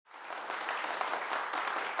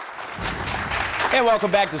And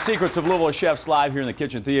welcome back to Secrets of Louisville Chefs live here in the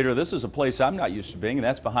Kitchen Theater. This is a place I'm not used to being, and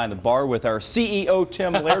that's behind the bar with our CEO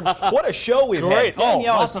Tim Laird. What a show we've had.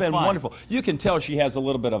 Danielle, it's been wonderful. You can tell she has a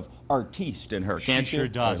little bit of artiste in her, can't she? She sure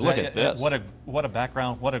does. Look at this. What a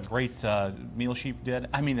background. What a great meal she did.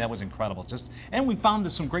 I mean, that was incredible. And we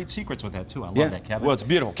found some great secrets with that too. I love that, Kevin. Well, it's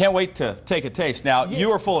beautiful. Can't wait to take a taste. Now,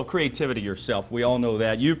 you are full of creativity yourself. We all know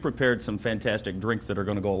that. You've prepared some fantastic drinks that are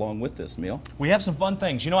going to go along with this meal. We have some fun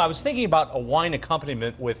things. You know, I was thinking about a wine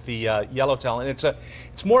accompaniment with the yellowtail, and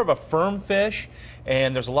it's more of a firm fish,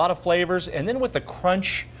 and there's a lot of flavors, and then with the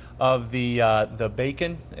crunch of the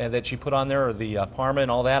bacon that she put on there, or the parma and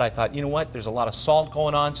all that, I thought, you know what, there's a lot of salt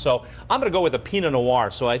going on, so I'm going to go with a Pinot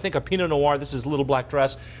Noir. So I think a Pinot Noir, this is Little Black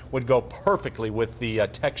Dress, would go perfectly with the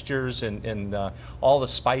textures and all the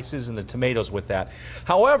spices and the tomatoes with that.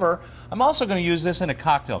 However, I'm also going to use this in a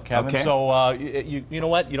cocktail, Kevin. Okay. So you know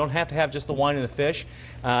what, you don't have to have just the wine and the fish.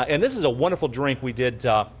 And this is a wonderful drink we did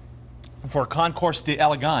for Concours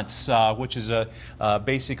d'Elegance, which is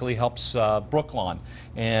basically helps Brooklawn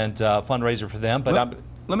and fundraiser for them. But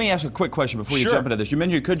let me ask a quick question before you jump into this. You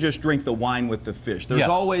mentioned you could just drink the wine with the fish. There's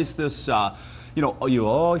always this, you know,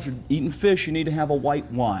 if you're eating fish, you need to have a white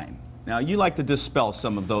wine. Now, you like to dispel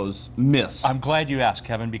some of those myths. I'm glad you asked,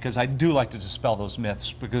 Kevin, because I do like to dispel those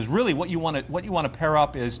myths. Because really, what you want to pair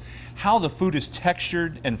up is how the food is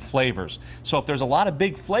textured and flavors. So if there's a lot of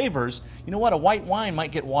big flavors, you know what? A white wine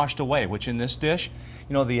might get washed away. Which in this dish,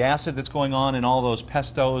 you know, the acid that's going on in all those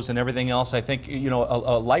pestos and everything else, I think, you know,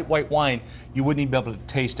 a light white wine, you wouldn't even be able to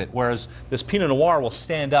taste it. Whereas this Pinot Noir will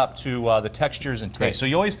stand up to the textures and taste. Right. So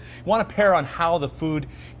you always want to pair on how the food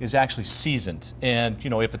is actually seasoned. And you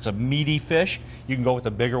know, if it's a meaty fish, you can go with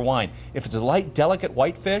a bigger wine. If it's a light, delicate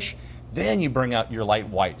white fish, then you bring out your light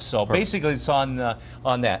whites. So basically, it's on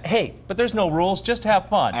that. Hey, but there's no rules. Just have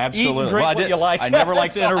fun. Absolutely. Eat and drink what you like. I never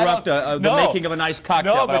like to interrupt the making of a nice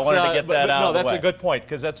cocktail, but I wanted to get that out of the way. No, that's a good point,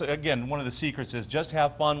 because that's, again, one of the secrets is just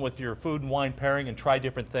have fun with your food and wine pairing and try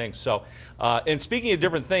different things. So, and speaking of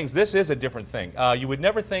different things, this is a different thing. You would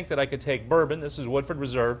never think that I could take bourbon, this is Woodford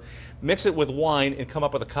Reserve, mix it with wine, and come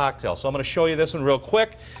up with a cocktail. So I'm going to show you this one real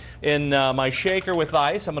quick. In my shaker with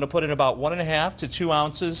ice, I'm going to put in about 1½ to 2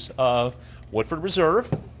 ounces of Woodford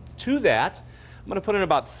Reserve. To that, I'm going to put in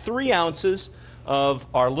about 3 ounces of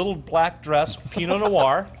our Little Black Dress Pinot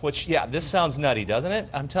Noir, which, yeah, this sounds nutty, doesn't it?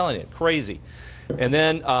 I'm telling you, crazy. And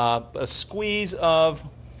then a squeeze of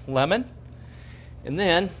lemon. And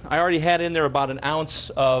then I already had in there about 1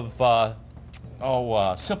 ounce of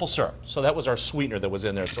simple syrup. So that was our sweetener that was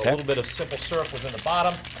in there. So a little bit of simple syrup was in the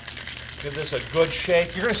bottom. Give this a good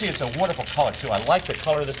shake. You're going to see it's a wonderful color, too. I like the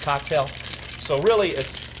color of this cocktail. So really,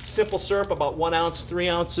 it's simple syrup, about 1 ounce, 3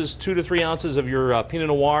 ounces, 2 to 3 ounces of your Pinot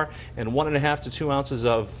Noir, and 1½ to 2 ounces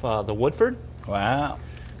of the Woodford. Wow.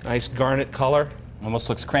 Nice garnet color. Almost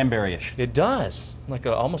looks cranberry-ish. It does. Like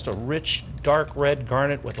almost a rich, dark red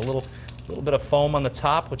garnet with a little bit of foam on the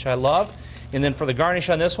top, which I love. And then for the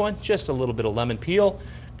garnish on this one, just a little bit of lemon peel.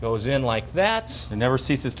 Goes in like that. It never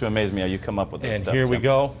ceases to amaze me how you come up with this stuff. And here we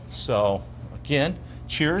go. So, again,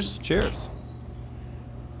 cheers. Cheers.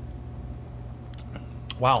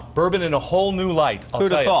 Wow, bourbon in a whole new light.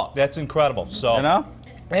 Who'd have thought? That's incredible. So, you know?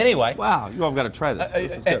 Anyway. Wow, you all have got to try this.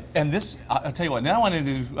 This is good. And this, I'll tell you what, now I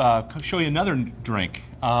wanted to show you another drink.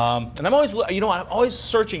 And I'm always, you know, I'm always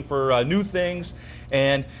searching for new things.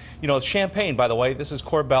 And, you know, champagne, by the way, this is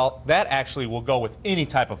Corbel. That actually will go with any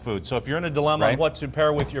type of food. So if you're in a dilemma on what to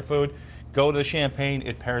pair with your food, go to the champagne.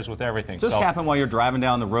 It pairs with everything. Does this happen while you're driving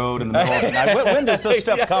down the road in the middle of the night? When does this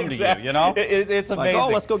stuff come to you, you know? It's amazing. Like,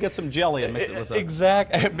 oh, let's go get some jelly and mix it with it.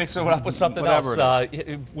 Exactly. Mix it up with something else.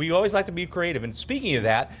 We always like to be creative. And speaking of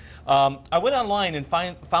that, I went online and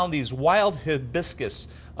found these wild hibiscus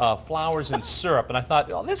flowers and syrup, and I thought,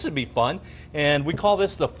 oh, this would be fun. And we call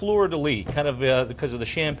this the fleur-de-lis, kind of because of the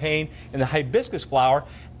champagne. And the hibiscus flower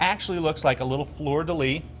actually looks like a little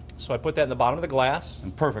fleur-de-lis. So I put that in the bottom of the glass.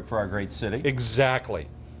 And perfect for our great city. Exactly.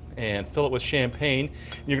 And fill it with champagne.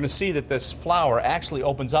 You're going to see that this flower actually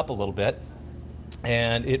opens up a little bit.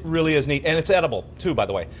 And it really is neat. And it's edible, too, by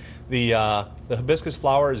the way. The hibiscus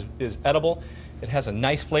flower is edible. It has a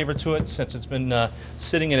nice flavor to it since it's been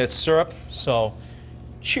sitting in its syrup. So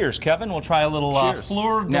cheers, Kevin. We'll try a little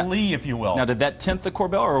fleur-de-lis, if you will. Now, did that tint the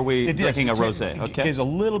Corbel, or are we drinking a rosé? Okay. There's a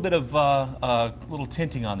little bit of little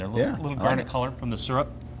tinting on there, little garnet color from the syrup.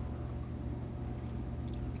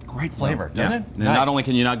 Great flavor, doesn't it? Nice. Not only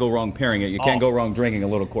can you not go wrong pairing it, you can't go wrong drinking a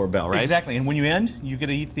little Corbel, right? Exactly. And when you end, you get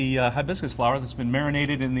to eat the hibiscus flower that's been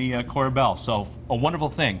marinated in the Corbel. So a wonderful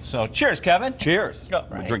thing. So cheers, Kevin. Cheers.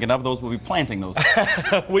 We'll drink enough of those. We'll be planting those.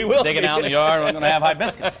 We will. Digging out in the yard. We're going to have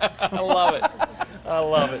hibiscus. I love it. I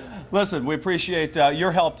love it. Listen, we appreciate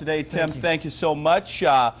your help today, Tim. Thank you so much.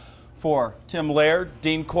 For Tim Laird,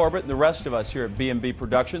 Dean Corbett, and the rest of us here at B&B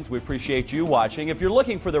Productions, we appreciate you watching. If you're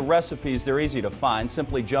looking for the recipes, they're easy to find.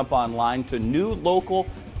 Simply jump online to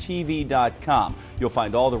newlocaltv.com. You'll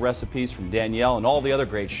find all the recipes from Danielle and all the other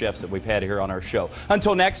great chefs that we've had here on our show.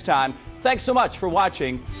 Until next time, thanks so much for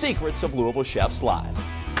watching Secrets of Louisville Chefs Live.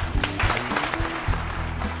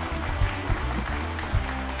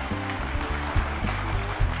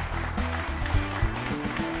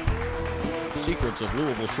 Secrets of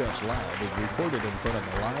Louisville Chefs Live is recorded in front of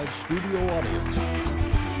a live studio audience.